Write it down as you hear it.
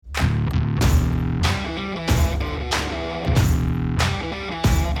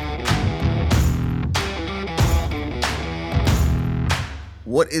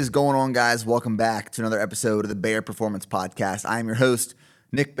What is going on, guys? Welcome back to another episode of the Bear Performance Podcast. I am your host,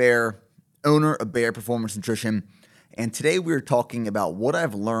 Nick Bear, owner of Bear Performance Nutrition, and today we're talking about what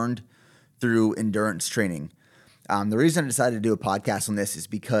I've learned through endurance training. The reason I decided to do a podcast on this is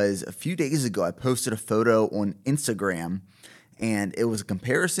because a few days ago I posted a photo on Instagram, and it was a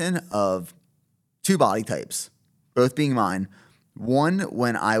comparison of two body types, both being mine. One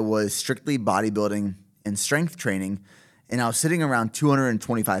when I was strictly bodybuilding and strength training, and I was sitting around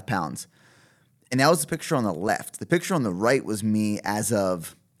 225 pounds. And that was the picture on the left. The picture on the right was me as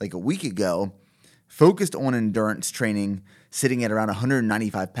of like a week ago, focused on endurance training, sitting at around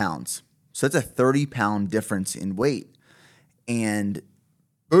 195 pounds. So that's a 30-pound difference in weight. And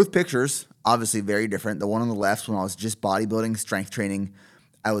both pictures, obviously very different. The one on the left, when I was just bodybuilding, strength training,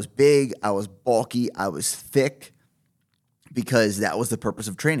 I was big, I was bulky, I was thick, because that was the purpose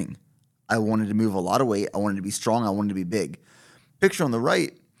of training. I wanted to move a lot of weight. I wanted to be strong. I wanted to be big. Picture on the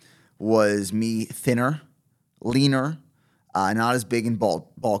right was me thinner, leaner, not as big and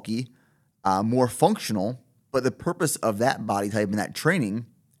bulky, more functional. But the purpose of that body type and that training,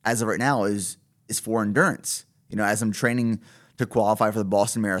 as of right now, is for endurance. You know, as I'm training to qualify for the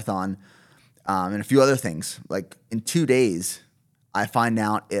Boston Marathon, and a few other things. Like in 2 days, I find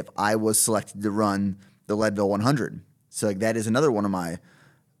out if I was selected to run the Leadville 100. So like that is another one of my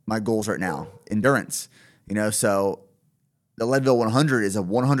goals right now, endurance. You know, so the Leadville 100 is a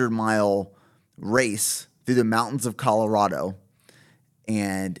 100-mile race through the mountains of Colorado,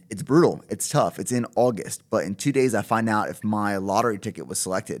 and it's brutal. It's tough. It's in August, but in 2 days I find out if my lottery ticket was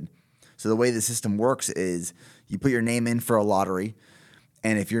selected. So the way the system works is you put your name in for a lottery,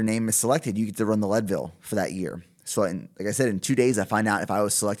 and if your name is selected, you get to run the Leadville for that year. So like I said, in 2 days I find out if I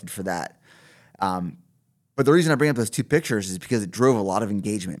was selected for that. But the reason I bring up those two pictures is because it drove a lot of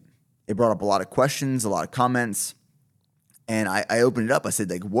engagement. It brought up a lot of questions, a lot of comments, and I opened it up. I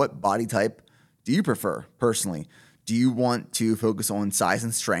said, like, what body type do you prefer personally? Do you want to focus on size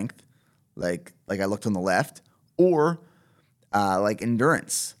and strength, like I looked on the left, or like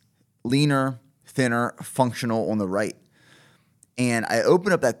endurance, leaner, thinner, functional on the right? And I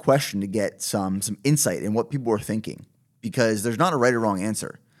opened up that question to get some insight in what people were thinking, because there's not a right or wrong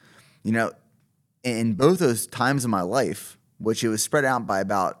answer. You know, in both those times in my life, which it was spread out by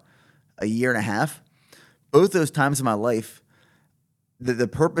about a year and a half, both those times in my life, the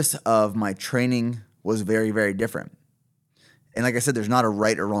purpose of my training was very, very different. And like I said, there's not a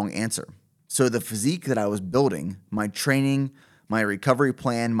right or wrong answer. So the physique that I was building, my training, my recovery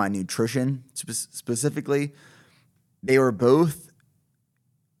plan, my nutrition specifically, they were both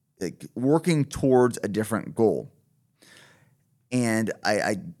like working towards a different goal. And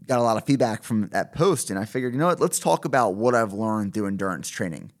I got a lot of feedback from that post, and I figured, you know what, let's talk about what I've learned through endurance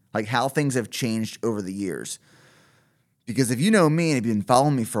training, like how things have changed over the years. Because if you know me and if you've been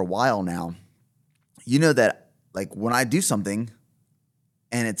following me for a while now, you know that like when I do something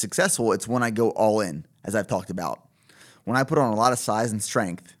and it's successful, it's when I go all in, as I've talked about. When I put on a lot of size and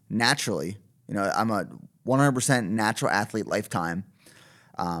strength, naturally, you know, I'm a 100% natural athlete lifetime.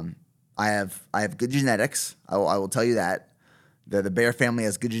 I have good genetics. I will tell you that. The Bear family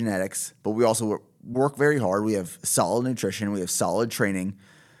has good genetics, but we also work very hard. We have solid nutrition. We have solid training.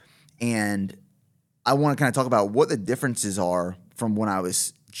 And I want to kind of talk about what the differences are from when I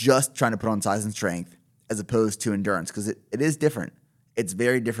was just trying to put on size and strength as opposed to endurance, because it is different. It's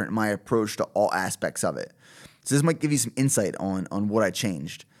very different in my approach to all aspects of it. So this might give you some insight on what I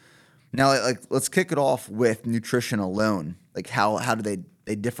changed. Now, like let's kick it off with nutrition alone. Like how do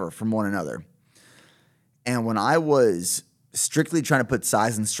they differ from one another? And when I was strictly trying to put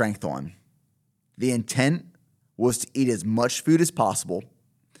size and strength on, the intent was to eat as much food as possible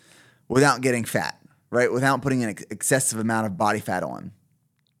without getting fat, right? Without putting an excessive amount of body fat on.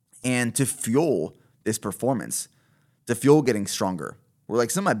 And to fuel this performance, to fuel getting stronger. Where like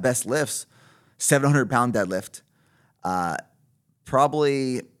some of my best lifts, 700-pound deadlift,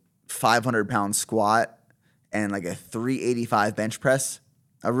 probably 500-pound squat, and like a 385 bench press.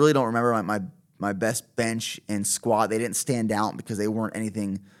 I really don't remember my best bench and squat. They didn't stand out because they weren't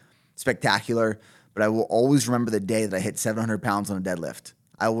anything spectacular, but I will always remember the day that I hit 700 pounds on a deadlift.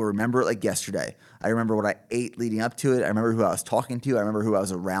 I will remember it like yesterday. I remember what I ate leading up to it. I remember who I was talking to. I remember who I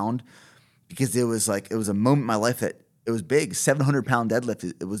was around, because it was a moment in my life that it was big. 700-pound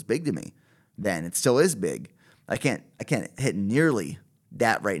deadlift, it was big to me then. It still is big. I can't hit nearly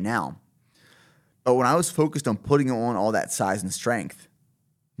that right now. But when I was focused on putting on all that size and strength,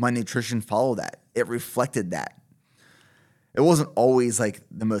 my nutrition followed that. It reflected that. It wasn't always like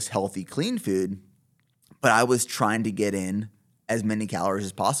the most healthy, clean food, but I was trying to get in as many calories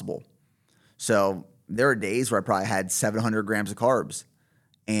as possible. So there are days where I probably had 700 grams of carbs,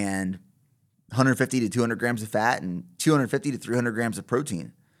 and 150 to 200 grams of fat and 250 to 300 grams of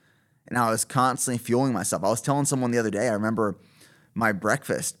protein. And I was constantly fueling myself. I was telling someone the other day, I remember my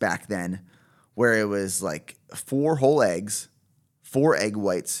breakfast back then, where it was like 4 whole eggs, 4 egg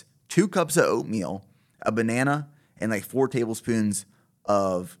whites, 2 cups of oatmeal, a banana, and like 4 tablespoons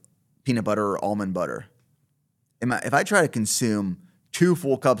of peanut butter or almond butter. If I try to consume 2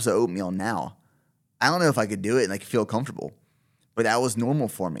 full cups of oatmeal now, I don't know if I could do it and like feel comfortable, but that was normal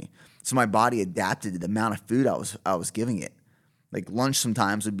for me. So my body adapted to the amount of food I was giving it. Like lunch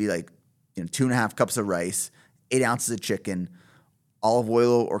sometimes would be like 2.5 cups of rice, 8 ounces of chicken, olive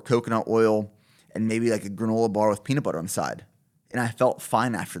oil or coconut oil, and maybe like a granola bar with peanut butter on the side. And I felt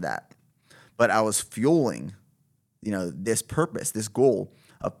fine after that. But I was fueling, this purpose, this goal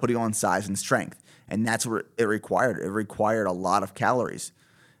of putting on size and strength. And that's what it required. It required a lot of calories.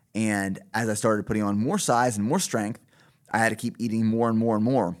 And as I started putting on more size and more strength, I had to keep eating more and more and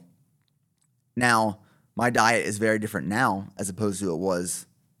more. Now, my diet is very different now as opposed to it was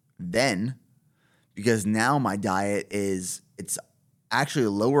then, because now my diet it's actually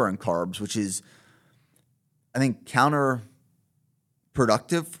lower in carbs, which is, I think,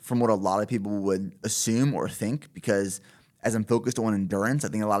 counterproductive from what a lot of people would assume or think, because as I'm focused on endurance, I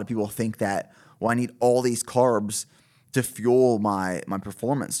think a lot of people think that, I need all these carbs to fuel my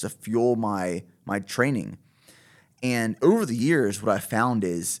performance, to fuel my training. And over the years, what I found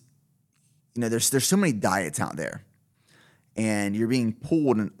is, there's so many diets out there, and you're being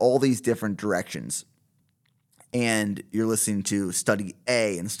pulled in all these different directions. And you're listening to study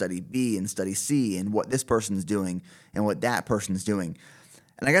A and study B and study C and what this person's doing and what that person's doing.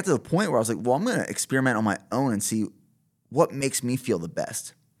 And I got to the point where I was like, I'm going to experiment on my own and see what makes me feel the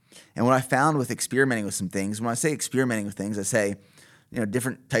best. And what I found with experimenting with some things, when I say experimenting with things, I say,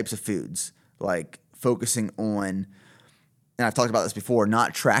 different types of foods, like focusing on, and I've talked about this before,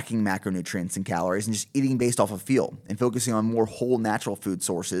 not tracking macronutrients and calories and just eating based off of feel, and focusing on more whole natural food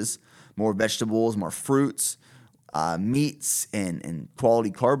sources, more vegetables, more fruits, meats, and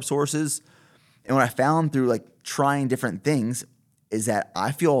quality carb sources. And what I found through like trying different things is that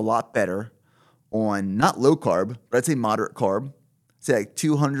I feel a lot better on not low carb, but I'd say moderate carb, say like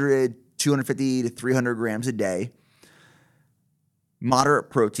 250 to 300 grams a day. Moderate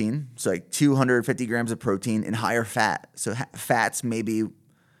protein, so like 250 grams of protein, and higher fat. So fats maybe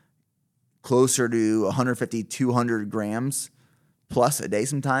closer to 150, 200 grams plus a day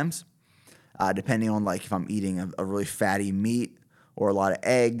sometimes, depending on like if I'm eating a really fatty meat or a lot of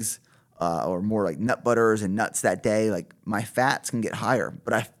eggs or more like nut butters and nuts that day. Like my fats can get higher,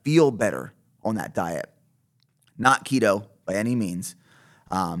 but I feel better on that diet. Not keto by any means.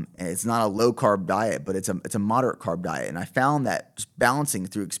 And it's not a low carb diet, but it's a moderate carb diet. And I found that just balancing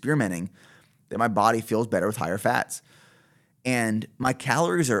through experimenting, that my body feels better with higher fats. And my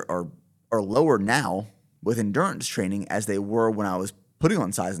calories are lower now with endurance training as they were when I was putting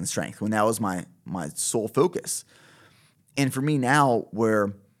on size and strength, when that was my sole focus. And for me now,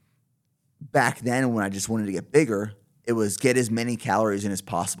 where back then when I just wanted to get bigger, it was get as many calories in as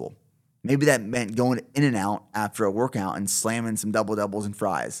possible. Maybe that meant going in and out after a workout and slamming some double doubles and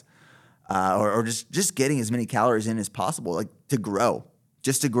fries, or just getting as many calories in as possible, like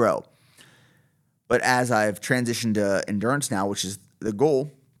just to grow. But as I've transitioned to endurance now, which is the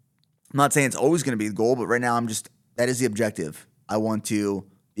goal, I'm not saying it's always going to be the goal, but right now that is the objective. I want to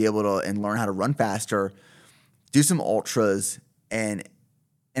be able to and learn how to run faster, do some ultras, and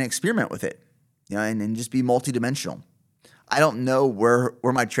experiment with it, and just be multidimensional. I don't know where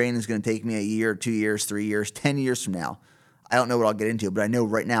my training is going to take me a year, 2 years, 3 years, 10 years from now. I don't know what I'll get into, but I know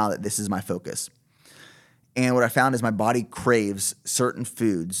right now that this is my focus. And what I found is my body craves certain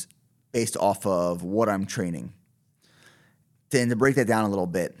foods based off of what I'm training. And to break that down a little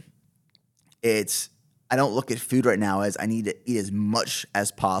bit, I don't look at food right now as I need to eat as much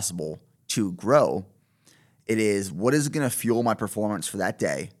as possible to grow. It is what is going to fuel my performance for that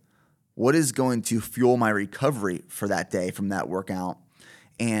day. What is going to fuel my recovery for that day from that workout?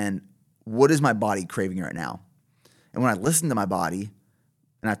 And what is my body craving right now? And when I listen to my body,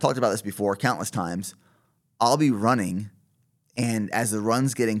 and I've talked about this before countless times, I'll be running, and as the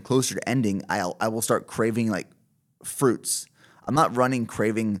run's getting closer to ending, I will start craving like fruits. I'm not running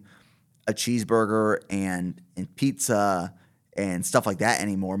craving a cheeseburger and pizza and stuff like that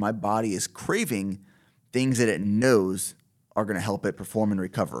anymore. My body is craving things that it knows are going to help it perform and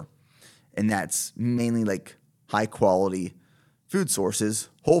recover. And that's mainly like high quality food sources,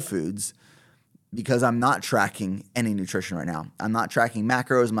 whole foods, because I'm not tracking any nutrition right now. I'm not tracking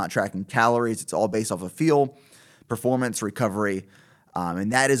macros. I'm not tracking calories. It's all based off of feel, performance, recovery.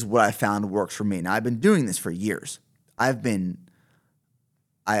 And that is what I found works for me. Now, I've been doing this for years. I've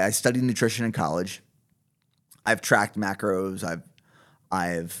I studied nutrition in college. I've tracked macros.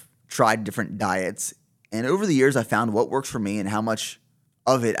 I've tried different diets. And over the years, I found what works for me and how much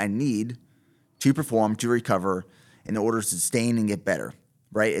of it I need to perform, to recover, in order to sustain and get better,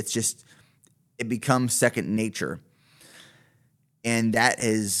 right? It becomes second nature. And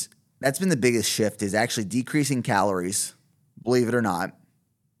that's been the biggest shift, is actually decreasing calories, believe it or not,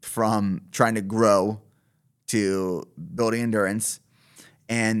 from trying to grow to building endurance.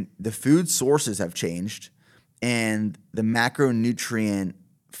 And the food sources have changed, and the macronutrient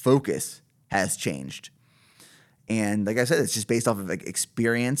focus has changed. And like I said, it's just based off of like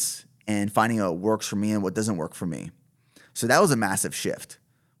experience and finding out what works for me and what doesn't work for me. So that was a massive shift,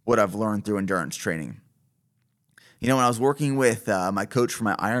 what I've learned through endurance training. You know, when I was working with my coach for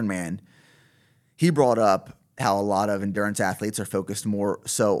my Ironman, he brought up how a lot of endurance athletes are focused more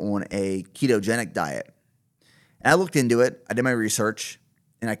so on a ketogenic diet. And I looked into it, I did my research,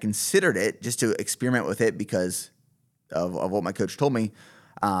 and I considered it just to experiment with it because of what my coach told me.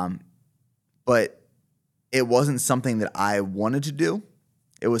 But it wasn't something that I wanted to do.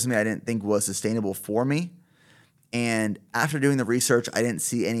 It was something I didn't think was sustainable for me. And after doing the research, I didn't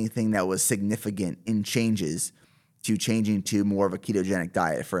see anything that was significant in changes to changing to more of a ketogenic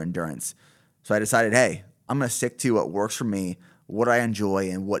diet for endurance. So I decided, hey, I'm going to stick to what works for me, what I enjoy,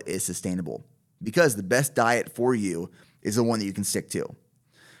 and what is sustainable. Because the best diet for you is the one that you can stick to.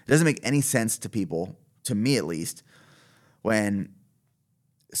 It doesn't make any sense to people, to me at least, when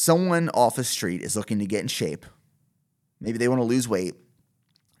someone off the street is looking to get in shape. Maybe they want to lose weight.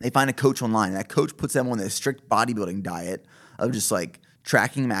 They find a coach online, and that coach puts them on this strict bodybuilding diet of just like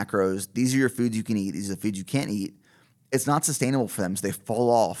tracking macros. These are your foods you can eat. These are the foods you can't eat. It's not sustainable for them, so they fall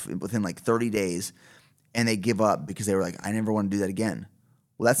off within like 30 days, and they give up because they were like, I never want to do that again.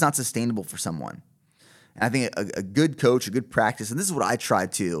 Well, that's not sustainable for someone. And I think a good coach, a good practice, and this is what I try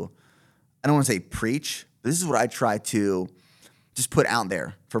to, I don't want to say preach, but this is what I try to just put out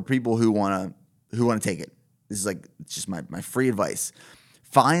there for people who want to take it. This is like, it's just my free advice.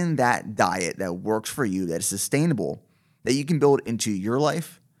 Find that diet that works for you, that is sustainable, that you can build into your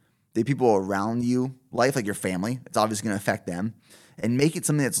life, the people around you life, like your family. It's obviously going to affect them, and make it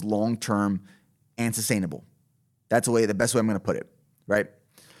something that's long-term and sustainable. That's the best way I'm going to put it, right?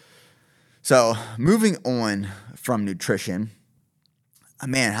 So moving on from nutrition,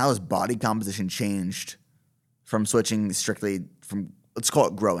 man, how has body composition changed from switching strictly from, let's call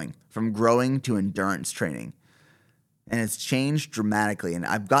it growing, from growing to endurance training? And it's changed dramatically. And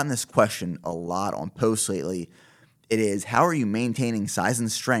I've gotten this question a lot on posts lately. It is, how are you maintaining size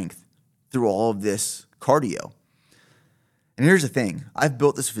and strength through all of this cardio? And here's the thing. I've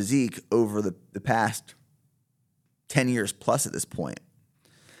built this physique over the past 10 years plus at this point.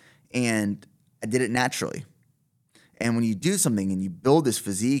 And I did it naturally. And when you do something and you build this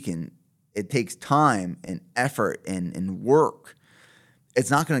physique and it takes time and effort and work, it's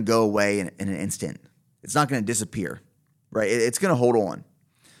not going to go away in an instant. It's not going to disappear, right? It's going to hold on.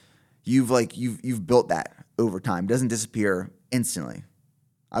 You've built that over time. It doesn't disappear instantly.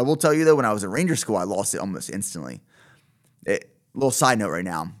 I will tell you though, when I was at Ranger School, I lost it almost instantly. Little side note right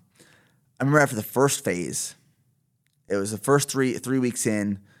now. I remember after the first phase, it was the first three weeks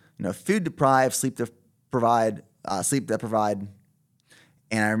in, food deprived, sleep deprived.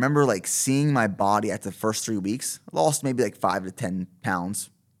 And I remember like seeing my body after the first 3 weeks, lost maybe like 5 to 10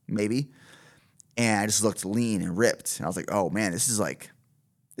 pounds, maybe. And I just looked lean and ripped. And I was like, oh man, this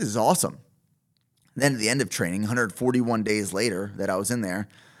is awesome. And then at the end of training, 141 days later that I was in there,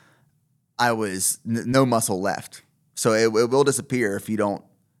 I was no muscle left. So it will disappear if you don't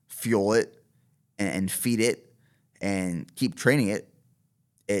fuel it and feed it and keep training it.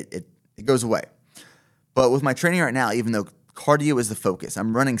 It goes away. But with my training right now, even though cardio is the focus,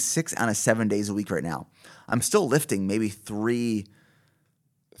 I'm running 6 out of 7 days a week right now. I'm still lifting maybe 3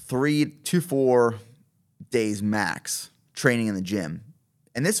 to 4 days max training in the gym.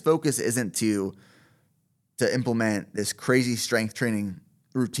 And this focus isn't to implement this crazy strength training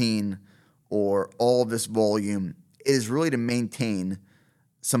routine or all of this volume. It is really to maintain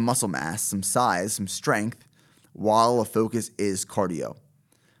some muscle mass, some size, some strength, while the focus is cardio.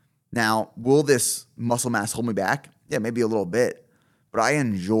 Now, will this muscle mass hold me back? Yeah, maybe a little bit, but I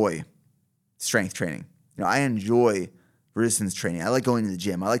enjoy strength training. I enjoy resistance training. I like going to the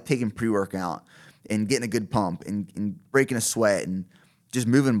gym. I like taking pre-workout and getting a good pump and breaking a sweat and just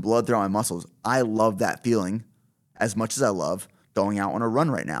moving blood through my muscles. I love that feeling as much as I love going out on a run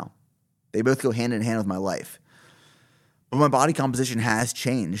right now. They both go hand in hand with my life. But my body composition has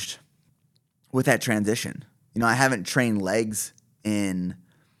changed with that transition. I haven't trained legs in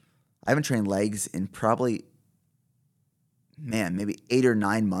probably maybe 8 or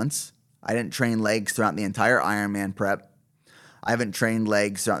 9 months. I didn't train legs throughout the entire Ironman prep. I haven't trained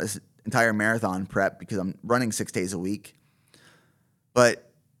legs throughout this entire marathon prep because I'm running 6 days a week.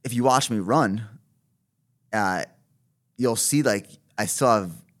 But if you watch me run, you'll see like I still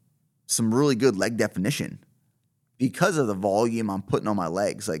have some really good leg definition because of the volume I'm putting on my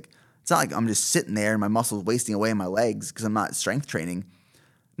legs. Like, it's not like I'm just sitting there and my muscles wasting away in my legs because I'm not strength training.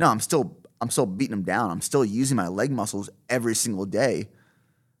 No, I'm still beating them down. I'm still using my leg muscles every single day.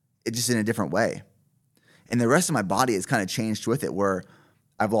 It's just in a different way. And the rest of my body has kind of changed with it, where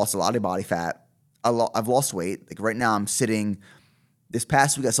I've lost a lot of body fat. I've lost weight. Like right now I'm sitting, this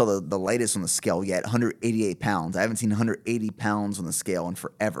past week I saw the lightest on the scale yet, 188 pounds. I haven't seen 180 pounds on the scale in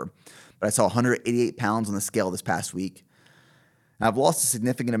forever. But I saw 188 pounds on the scale this past week. And I've lost a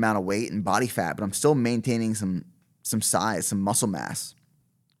significant amount of weight and body fat, but I'm still maintaining some size, some muscle mass.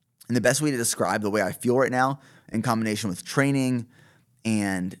 And the best way to describe the way I feel right now, in combination with training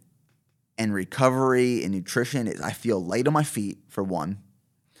and recovery and nutrition, is I feel light on my feet, for one.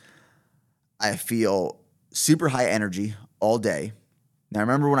 I feel super high energy all day. Now, I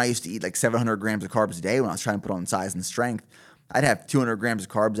remember when I used to eat like 700 grams of carbs a day when I was trying to put on size and strength. I'd have 200 grams of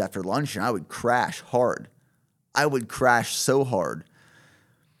carbs after lunch and I would crash hard. I would crash so hard.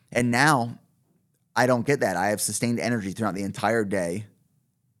 And now I don't get that. I have sustained energy throughout the entire day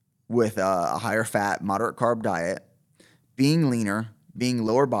with a higher fat, moderate carb diet, being leaner, being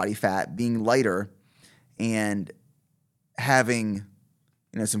lower body fat, being lighter, and having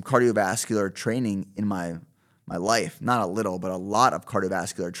some cardiovascular training in my life. Not a little, but a lot of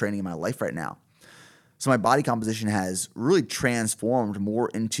cardiovascular training in my life right now. So my body composition has really transformed more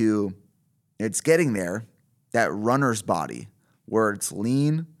into, it's getting there, that runner's body, where it's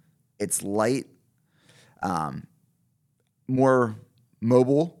lean, it's light, more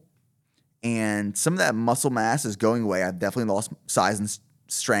mobile, and some of that muscle mass is going away. I've definitely lost size and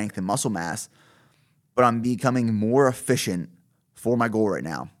strength and muscle mass, but I'm becoming more efficient for my goal right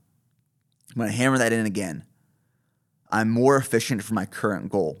now. I'm going to hammer that in again. I'm more efficient for my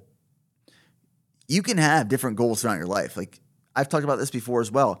current goal. You can have different goals throughout your life. Like, I've talked about this before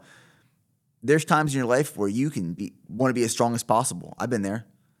as well. There's times in your life where you want to be as strong as possible. I've been there.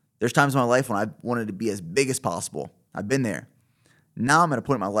 There's times in my life when I wanted to be as big as possible. I've been there. Now I'm at a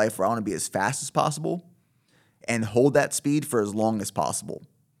point in my life where I want to be as fast as possible and hold that speed for as long as possible.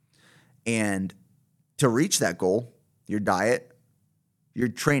 And to reach that goal, your diet, your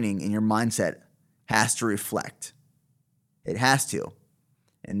training, and your mindset has to reflect. It has to.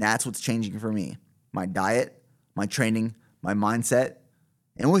 And that's what's changing for me. My diet, my training, my mindset,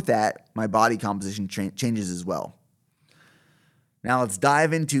 and with that, my body composition changes as well. Now let's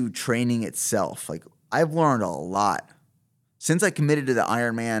dive into training itself. Like, I've learned a lot. Since I committed to the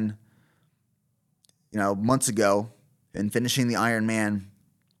Ironman, months ago, and finishing the Ironman,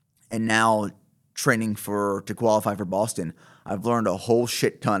 and now training to qualify for Boston, I've learned a whole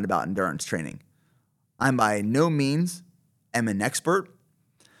shit ton about endurance training. I'm by no means an expert,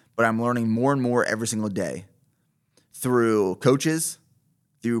 but I'm learning more and more every single day through coaches,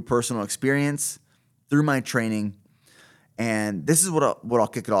 through personal experience, through my training. And this is what I'll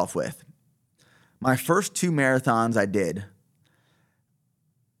kick it off with. My first 2 marathons I did,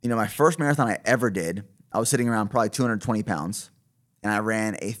 my first marathon I ever did, I was sitting around probably 220 pounds, and I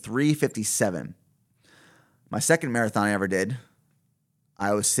ran a 3:57. My second marathon I ever did,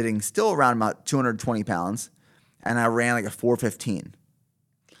 I was sitting still around about 220 pounds, and I ran like a 4:15.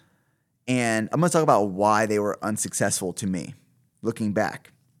 And I'm going to talk about why they were unsuccessful to me, looking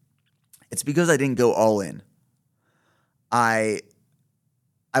back. It's because I didn't go all in. I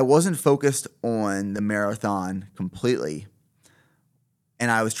wasn't focused on the marathon completely,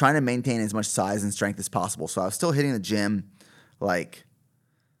 and I was trying to maintain as much size and strength as possible. So I was still hitting the gym like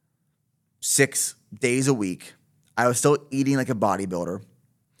 6 days a week. I was still eating like a bodybuilder,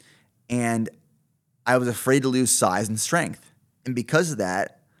 and I was afraid to lose size and strength. And because of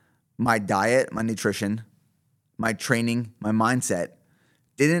that, my diet, my nutrition, my training, my mindset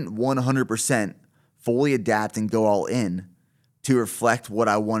didn't 100% fully adapt and go all in to reflect what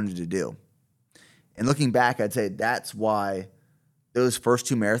I wanted to do. And looking back, I'd say that's why those first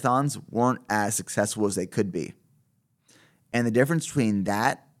 2 marathons weren't as successful as they could be. And the difference between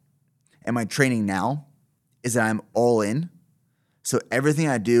that and my training now is that I'm all in. So everything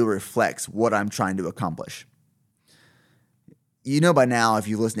I do reflects what I'm trying to accomplish. You know by now, if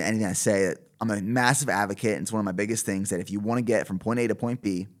you listen to anything I say, that I'm a massive advocate, and it's one of my biggest things, that if you want to get from point A to point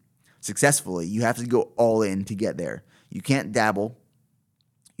B successfully, you have to go all in to get there. You can't dabble.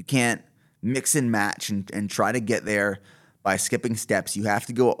 You can't mix and match and try to get there by skipping steps. You have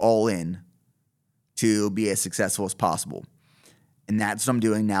to go all in to be as successful as possible. And that's what I'm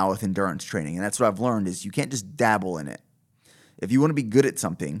doing now with endurance training. And that's what I've learned is you can't just dabble in it. If you want to be good at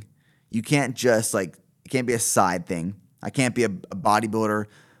something, you can't just it can't be a side thing. I can't be a bodybuilder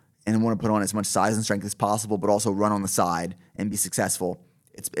and want to put on as much size and strength as possible, but also run on the side and be successful.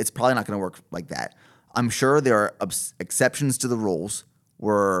 It's probably not going to work like that. I'm sure there are exceptions to the rules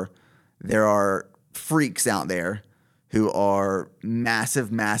where there are freaks out there who are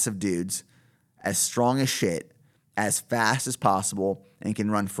massive, massive dudes, as strong as shit, as fast as possible, and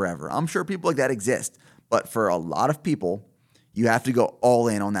can run forever. I'm sure people like that exist. But for a lot of people, you have to go all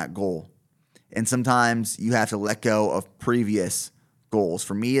in on that goal. And sometimes you have to let go of previous goals.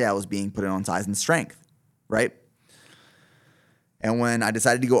 For me, that was being put in on size and strength, right? And when I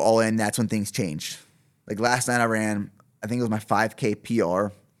decided to go all in, that's when things changed. Like last night I ran, I think it was my 5K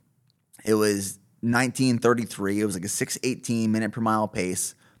PR. It was 19:33. It was like a 6:18 minute per mile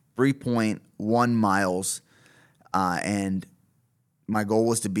pace, 3.1 miles. And my goal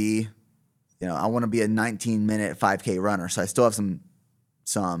was to be, I want to be a 19-minute 5K runner. So I still have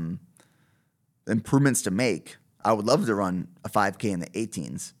some improvements to make. I would love to run a 5K in the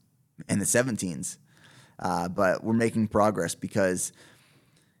 18s and the 17s. But we're making progress because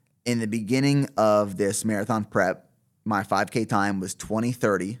in the beginning of this marathon prep, my 5K time was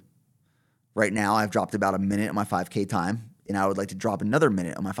 20:30. Right now, I've dropped about a minute on my 5K time, and I would like to drop another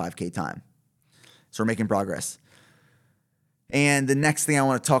minute on my 5K time. So we're making progress. And the next thing I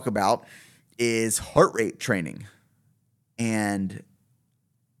want to talk about is heart rate training and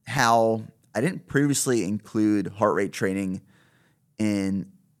how I didn't previously include heart rate training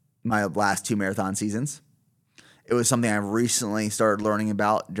in my last 2 marathon seasons. It was something I've recently started learning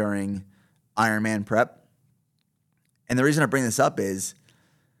about during Ironman prep. And the reason I bring this up is,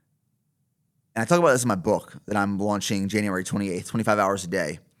 and I talk about this in my book that I'm launching January 28th, 25 hours a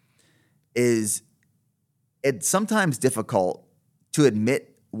day, is it's sometimes difficult to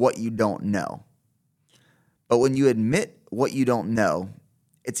admit what you don't know. But when you admit what you don't know,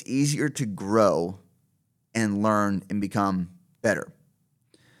 it's easier to grow and learn and become better.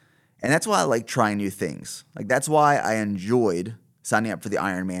 And that's why I like trying new things. Like that's why I enjoyed signing up for the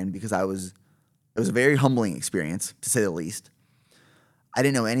Ironman, because it was a very humbling experience, to say the least. I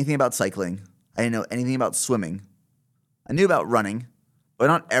didn't know anything about cycling. I didn't know anything about swimming. I knew about running, but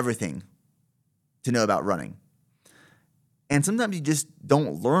not everything to know about running. And sometimes you just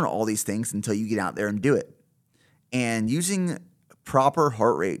don't learn all these things until you get out there and do it. And using proper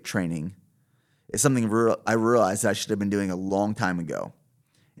heart rate training is something I realized that I should have been doing a long time ago.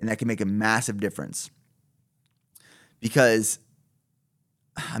 And that can make a massive difference. Because,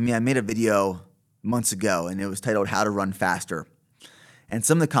 I made a video months ago and it was titled How to Run Faster. And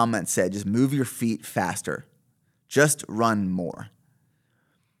some of the comments said, just move your feet faster. Just run more.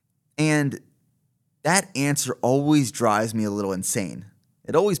 And that answer always drives me a little insane.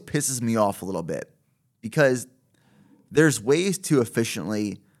 It always pisses me off a little bit because there's ways to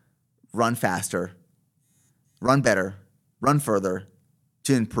efficiently run faster, run better, run further,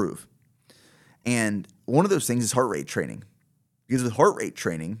 to improve. And one of those things is heart rate training. Because with heart rate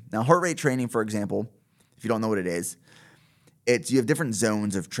training, for example, if you don't know what it is, you have different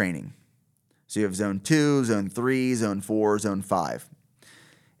zones of training. So you have zone 2, zone 3, zone 4, zone 5.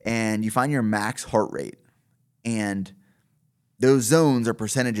 And you find your max heart rate. And those zones are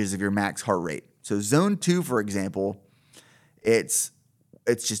percentages of your max heart rate. So zone 2, for example, it's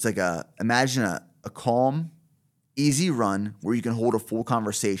just like imagine a calm, easy run where you can hold a full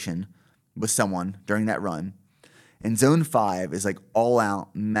conversation with someone during that run. And zone 5 is like all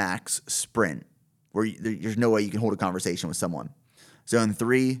out max sprint where there's no way you can hold a conversation with someone. Zone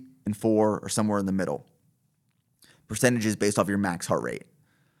 3 and 4 are somewhere in the middle. Percentages based off your max heart rate.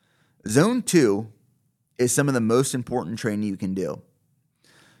 Zone 2 is some of the most important training you can do.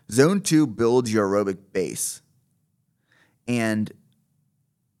 Zone 2 builds your aerobic base. And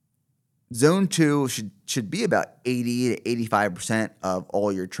Zone 2 should be about 80 to 85% of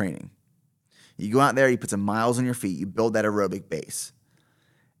all your training. You go out there, you put some miles on your feet, you build that aerobic base.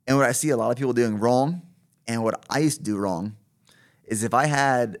 And what I see a lot of people doing wrong, and what I used to do wrong, is if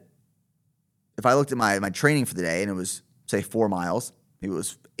I looked at my training for the day and it was, say, 4 miles, maybe it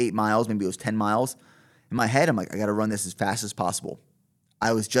was 8 miles, maybe it was 10 miles, in my head, I'm like, I got to run this as fast as possible.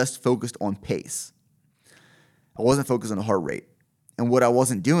 I was just focused on pace. I wasn't focused on the heart rate. And what I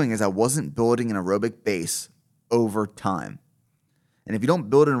wasn't doing is I wasn't building an aerobic base over time. And if you don't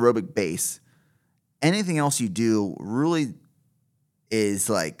build an aerobic base, anything else you do really is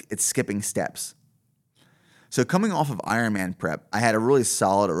like it's skipping steps. So coming off of Ironman prep, I had a really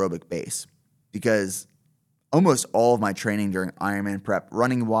solid aerobic base because almost all of my training during Ironman prep,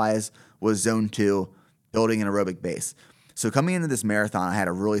 running-wise, was zone 2, building an aerobic base. So coming into this marathon, I had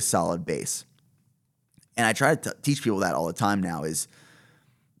a really solid base. And I try to teach people that all the time now is,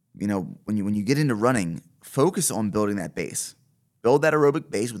 when you get into running, focus on building that base. Build that aerobic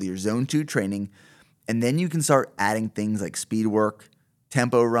base with your zone 2 training, and then you can start adding things like speed work,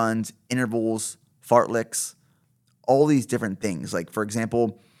 tempo runs, intervals, fartleks, all these different things. Like, for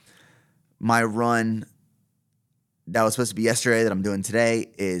example, my run that was supposed to be yesterday that I'm doing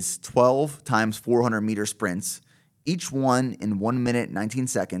today is 12 times 400 meter sprints, each one in 1 minute, 19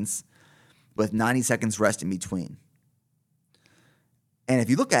 seconds, with 90 seconds rest in between. And if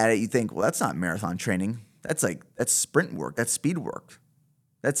you look at it, you think, well, that's not marathon training. That's sprint work. That's speed work.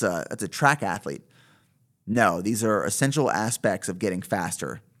 That's a track athlete. No, these are essential aspects of getting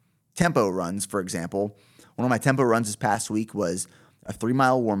faster. Tempo runs, for example. One of my tempo runs this past week was a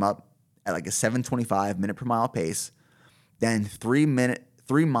 3-mile warm-up at like a 7:25 minute per mile pace, then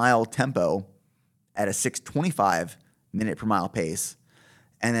 3-mile tempo at a 6:25 minute per mile pace,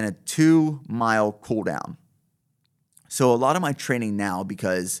 and then a 2-mile cool down. So a lot of my training now,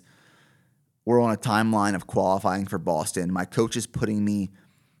 because we're on a timeline of qualifying for Boston, my coach is putting me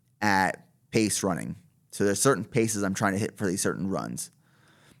at pace running. So there's certain paces I'm trying to hit for these certain runs.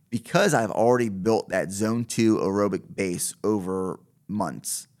 Because I've already built that zone 2 aerobic base over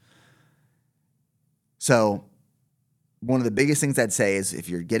months. So one of the biggest things I'd say is if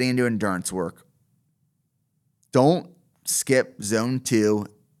you're getting into endurance work, don't skip zone 2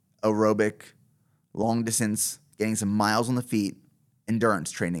 aerobic, long distance, getting some miles on the feet,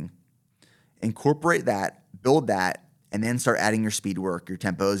 endurance training. Incorporate that, build that, and then start adding your speed work, your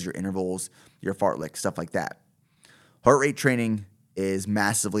tempos, your intervals, your fartlek, stuff like that. Heart rate training is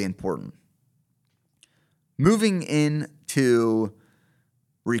massively important. Moving into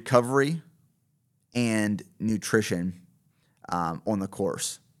recovery and nutrition on the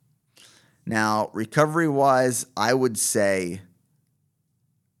course. Now, recovery-wise, I would say,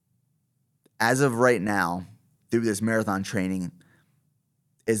 as of right now, through this marathon training,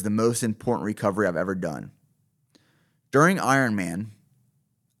 is the most important recovery I've ever done. During Ironman,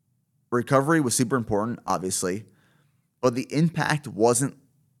 recovery was super important, obviously, but the impact wasn't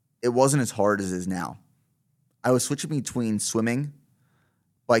as hard as it is now. I was switching between swimming,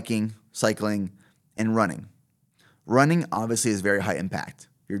 biking, cycling, and running. Running obviously is very high impact.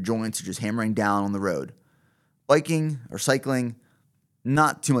 Your joints are just hammering down on the road. Biking or cycling,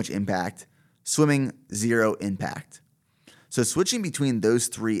 not too much impact. Swimming, zero impact. So switching between those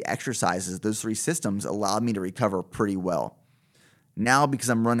 3 exercises, those 3 systems allowed me to recover pretty well. Now, because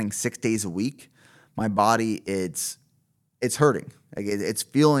I'm running 6 days a week, my body, it's hurting. Like it's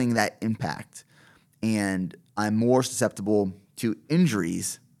feeling that impact. And I'm more susceptible to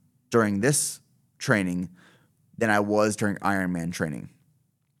injuries during this training than I was during Ironman training.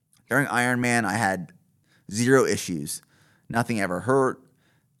 During Ironman, I had 0 issues. Nothing ever hurt.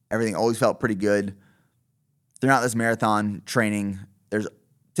 Everything always felt pretty good. Throughout this marathon training, there's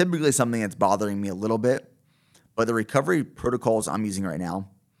typically something that's bothering me a little bit, but the recovery protocols I'm using right now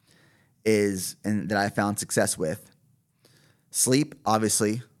and that I found success with. Sleep,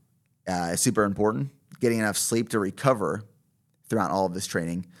 obviously, is super important. Getting enough sleep to recover throughout all of this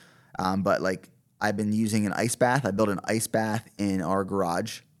training. But I've been using an ice bath. I built an ice bath in our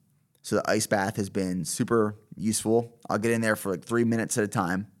garage. So the ice bath has been super useful. I'll get in there for 3 minutes at a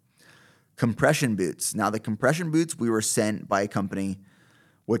time. Compression boots. Now, the compression boots we were sent by a company,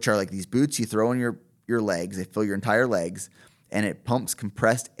 which are these boots you throw on your legs. They fill your entire legs, and it pumps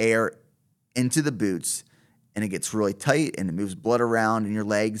compressed air into the boots, and it gets really tight, and it moves blood around in your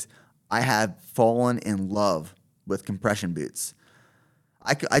legs. I have fallen in love with compression boots.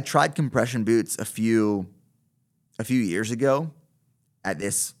 I tried compression boots a few years ago at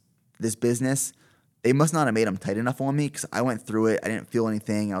this business. They must not have made them tight enough on me because I went through it. I didn't feel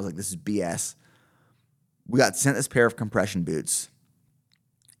anything. I was like, this is BS. We got sent this pair of compression boots,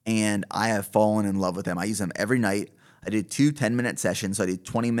 and I have fallen in love with them. I use them every night. I did 2 10-minute sessions, so I did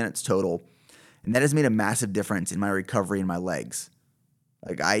 20 minutes total, and that has made a massive difference in my recovery in my legs.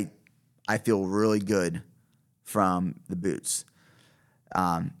 I feel really good from the boots.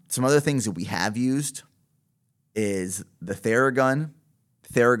 Some other things that we have used is the Theragun.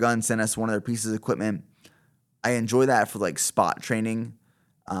 Theragun sent us one of their pieces of equipment. I enjoy that for spot training,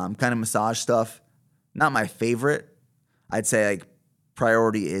 kind of massage stuff. Not my favorite. I'd say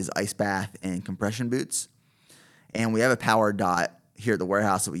priority is ice bath and compression boots. And we have a power dot here at the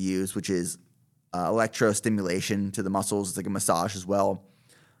warehouse that we use, which is electrostimulation to the muscles. It's like a massage as well.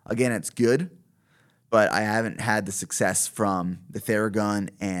 Again, it's good, but I haven't had the success from the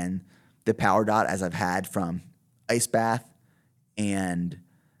Theragun and the power dot as I've had from ice bath and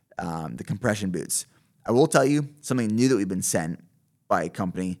the compression boots. I will tell you something new that we've been sent by a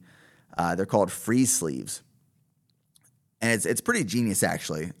company. They're called Freeze Sleeves. And it's pretty genius,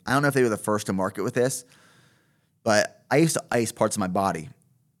 actually. I don't know if they were the first to market with this, but I used to ice parts of my body.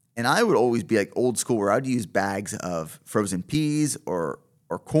 And I would always be like old school where I'd use bags of frozen peas or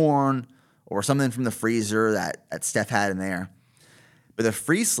corn or something from the freezer that Steph had in there. But the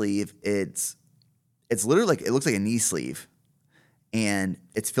Freeze Sleeve, it's literally like, it looks like a knee sleeve. And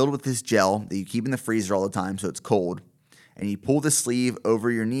it's filled with this gel that you keep in the freezer all the time so it's cold. And you pull the sleeve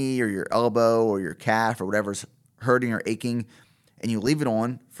over your knee or your elbow or your calf or whatever's hurting or aching, and you leave it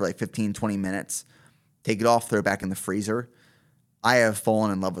on for like 15, 20 minutes. Take it off, throw it back in the freezer. I have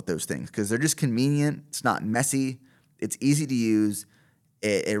fallen in love with those things because they're just convenient. It's not messy. It's easy to use.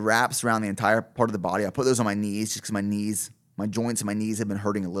 It wraps around the entire part of the body. I put those on my knees just because my joints and my knees have been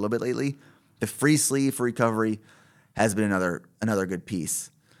hurting a little bit lately. The Freeze Sleeve for recovery has been another good piece.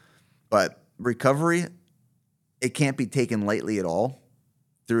 But recovery, it can't be taken lightly at all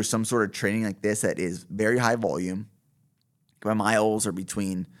through some sort of training like this that is very high volume. My miles are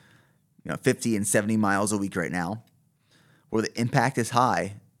between 50 and 70 miles a week right now, where the impact is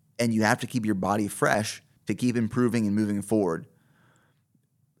high and you have to keep your body fresh to keep improving and moving forward.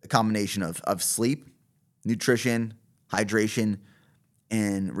 A combination of sleep, nutrition, hydration,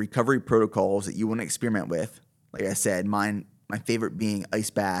 and recovery protocols that you want to experiment with. Like I said, my favorite being ice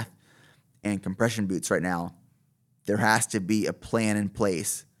bath and compression boots right now. There has to be a plan in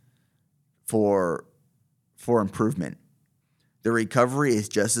place for improvement. The recovery is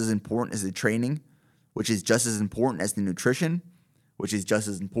just as important as the training, which is just as important as the nutrition, which is just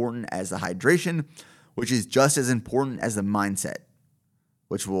as important as the hydration, which is just as important as the mindset,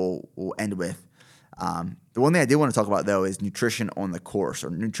 which we'll end with. The one thing I did want to talk about, though, is nutrition on the course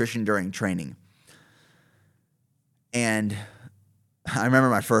or nutrition during training. And I remember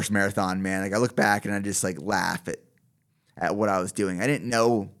my first marathon, man. Like I look back and I just like laugh at what I was doing. I didn't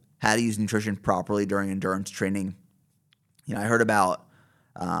know how to use nutrition properly during endurance training. I heard about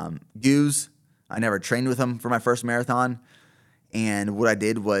GUs. I never trained with them for my first marathon. And what I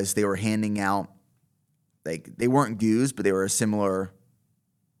did was they were handing out, like they weren't GUs, but they were a similar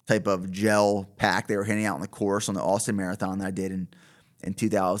type of gel pack they were handing out on the course on the Austin Marathon that I did in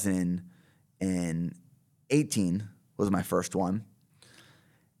 2018 was my first one.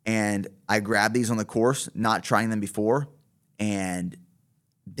 And I grabbed these on the course, not trying them before, and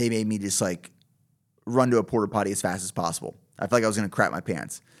they made me just like run to a porta potty as fast as possible. I felt like I was going to crap my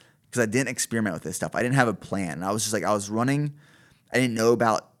pants because I didn't experiment with this stuff. I didn't have a plan. I was just like, I was running. I didn't know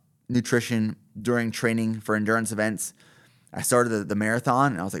about nutrition during training for endurance events. I started the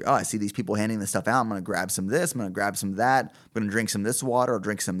marathon, and I was like, oh, I see these people handing this stuff out. I'm going to grab some of this. I'm going to grab some of that. I'm going to drink some of this water or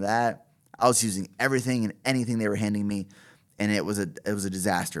drink some of that. I was using everything and anything they were handing me, and it was a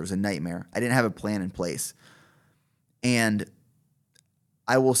disaster. It was a nightmare. I didn't have a plan in place. And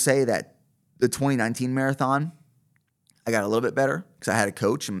I will say that the 2019 marathon, I got a little bit better because I had a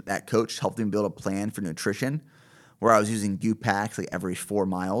coach, and that coach helped me build a plan for nutrition where I was using GU packs like every 4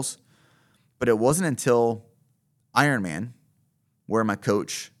 miles. But it wasn't until Ironman, where my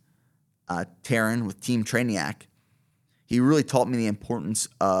coach, Taryn with Team Trainiac, he really taught me the importance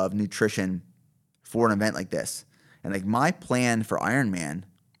of nutrition for an event like this. And like my plan for Ironman,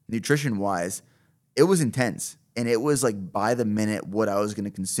 nutrition-wise, it was intense. And it was like by the minute what I was going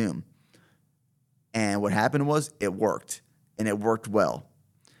to consume. And what happened was it worked. And it worked well.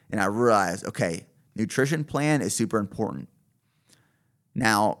 And I realized, okay, nutrition plan is super important.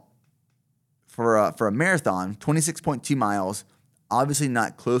 Now, for a marathon, 26.2 miles, obviously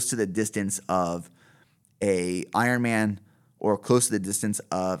not close to the distance of a Ironman or close to the distance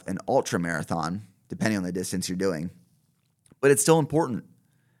of an ultra marathon, depending on the distance you're doing. But it's still important.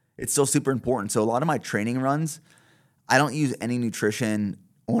 It's still super important. So a lot of my training runs, I don't use any nutrition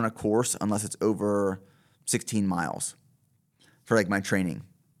on a course unless it's over 16 miles for like my training.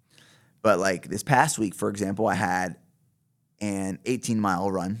 But like this past week, for example, I had an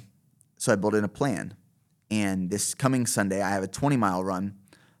 18-mile run. So I built in a plan. And this coming Sunday, I have a 20-mile run,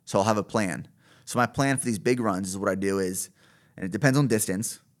 so I'll have a plan. So my plan for these big runs is what I do is, and it depends on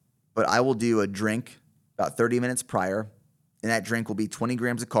distance, but I will do a drink about 30 minutes prior, and that drink will be 20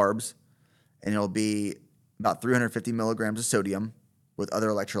 grams of carbs, and it'll be about 350 milligrams of sodium with other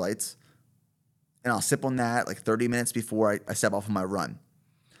electrolytes. And I'll sip on that like 30 minutes before I step off on my run.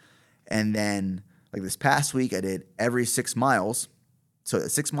 And then like this past week, I did every 6 miles. So at the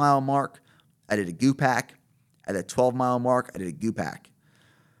 6-mile mark, I did a GU pack. At the 12-mile mark, I did a GU pack.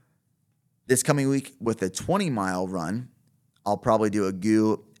 This coming week with the 20-mile run, I'll probably do a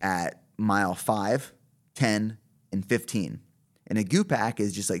GU at mile 5, 10, and 15. And a GU pack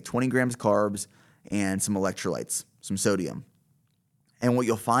is just like 20 grams of carbs and some electrolytes, some sodium. And what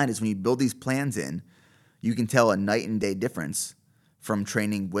you'll find is when you build these plans in, you can tell a night and day difference from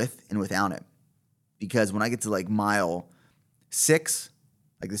training with and without it. Because when I get to like mile 6,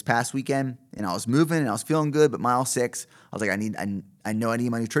 like this past weekend, and I was moving and I was feeling good, but mile 6, I was like, I know I need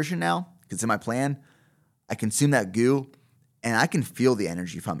my nutrition now because it's in my plan. I consume that goo, and I can feel the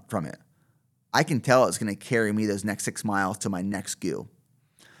energy from it. I can tell it's going to carry me those next 6 miles to my next goo,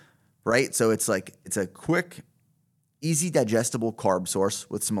 right? So it's a quick, easy digestible carb source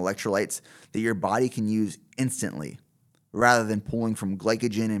with some electrolytes that your body can use instantly rather than pulling from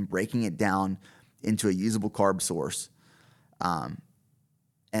glycogen and breaking it down into a usable carb source.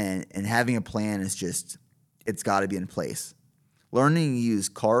 And having a plan is just, it's got to be in place. Learning to use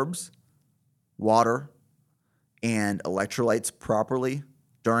carbs, water, and electrolytes properly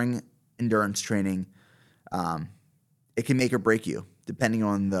during endurance training, it can make or break you depending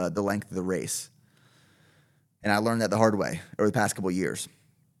on the length of the race. And I learned that the hard way over the past couple of years.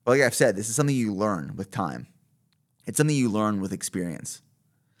 But like I've said, this is something you learn with time. It's something you learn with experience.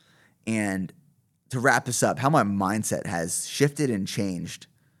 And to wrap this up, how my mindset has shifted and changed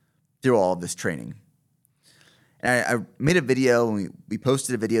through all of this training. And I made a video, and we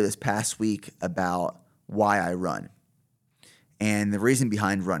posted a video this past week about why I run and the reason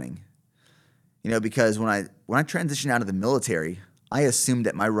behind running. Because when I transitioned out of the military, I assumed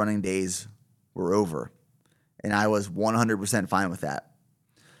that my running days were over, and I was 100% fine with that.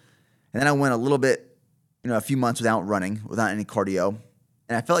 And then I went a little bit, a few months without running, without any cardio,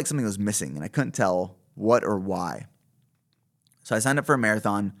 and I felt like something was missing, and I couldn't tell what or why. So I signed up for a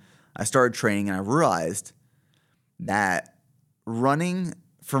marathon. I started training, and I realized that running,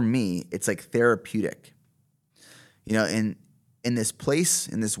 for me, it's like therapeutic. In this place,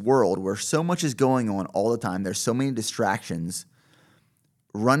 in this world where so much is going on all the time, there's so many distractions,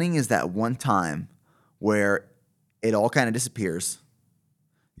 running is that one time where it all kind of disappears.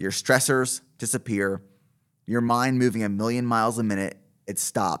 Your stressors disappear. Your mind moving 1,000,000 miles a minute, it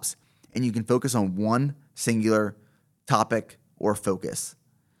stops. And you can focus on one singular topic or focus.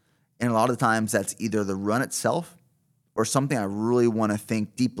 And a lot of times that's either the run itself or something I really want to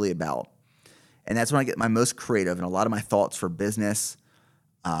think deeply about. And that's when I get my most creative, and a lot of my thoughts for business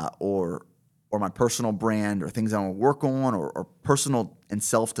or my personal brand or things I want to work on or personal and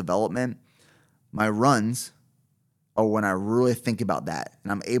self-development, my runs are when I really think about that.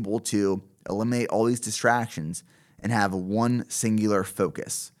 And I'm able to eliminate all these distractions and have one singular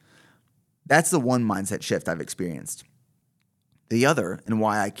focus. That's the one mindset shift I've experienced. The other, and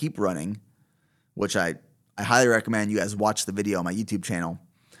why I keep running, which I highly recommend you guys watch the video on my YouTube channel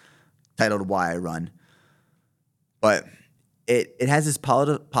titled Why I Run. But it has this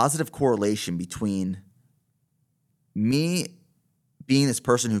positive correlation between me being this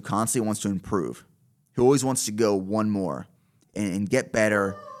person who constantly wants to improve, who always wants to go one more and get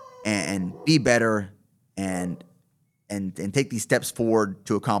better and be better and take these steps forward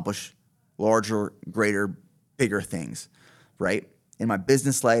to accomplish larger, greater, bigger things, right? In my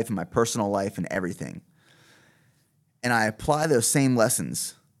business life, in my personal life, and everything. And I apply those same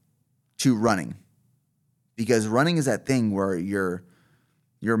lessons to running, because running is that thing where you're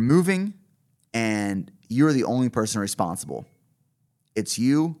moving and you're the only person responsible. It's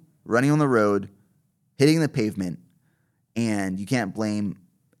you running on the road, hitting the pavement, and you can't blame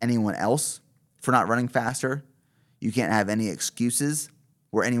anyone else for not running faster. You can't have any excuses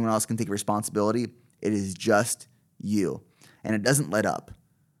where anyone else can take responsibility. It is just you. And it doesn't let up.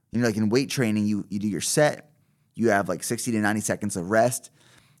 Like in weight training, you do your set, you have like 60 to 90 seconds of rest,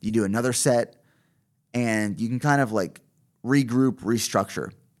 you do another set, and you can kind of like regroup,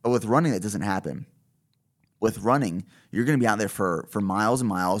 restructure. But with running, that doesn't happen. With running, you're going to be out there for miles and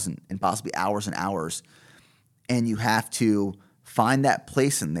miles and possibly hours and hours. And you have to find that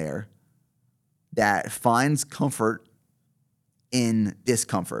place in there that finds comfort in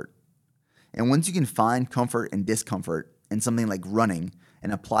discomfort. And once you can find comfort and discomfort in something like running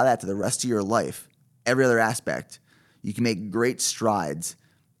and apply that to the rest of your life, every other aspect, you can make great strides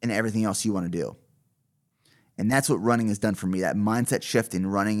in everything else you want to do. And that's what running has done for me. That mindset shift in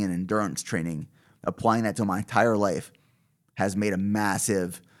running and endurance training, applying that to my entire life, has made a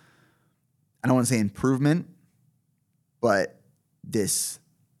massive, I don't want to say improvement, but this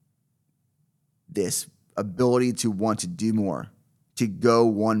ability to want to do more, to go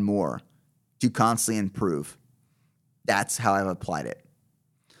one more, to constantly improve. That's how I've applied it.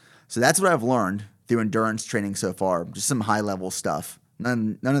 So that's what I've learned through endurance training so far, just some high-level stuff.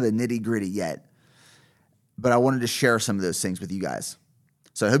 None of the nitty-gritty yet. But I wanted to share some of those things with you guys.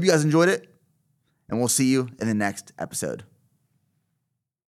 So I hope you guys enjoyed it, and we'll see you in the next episode.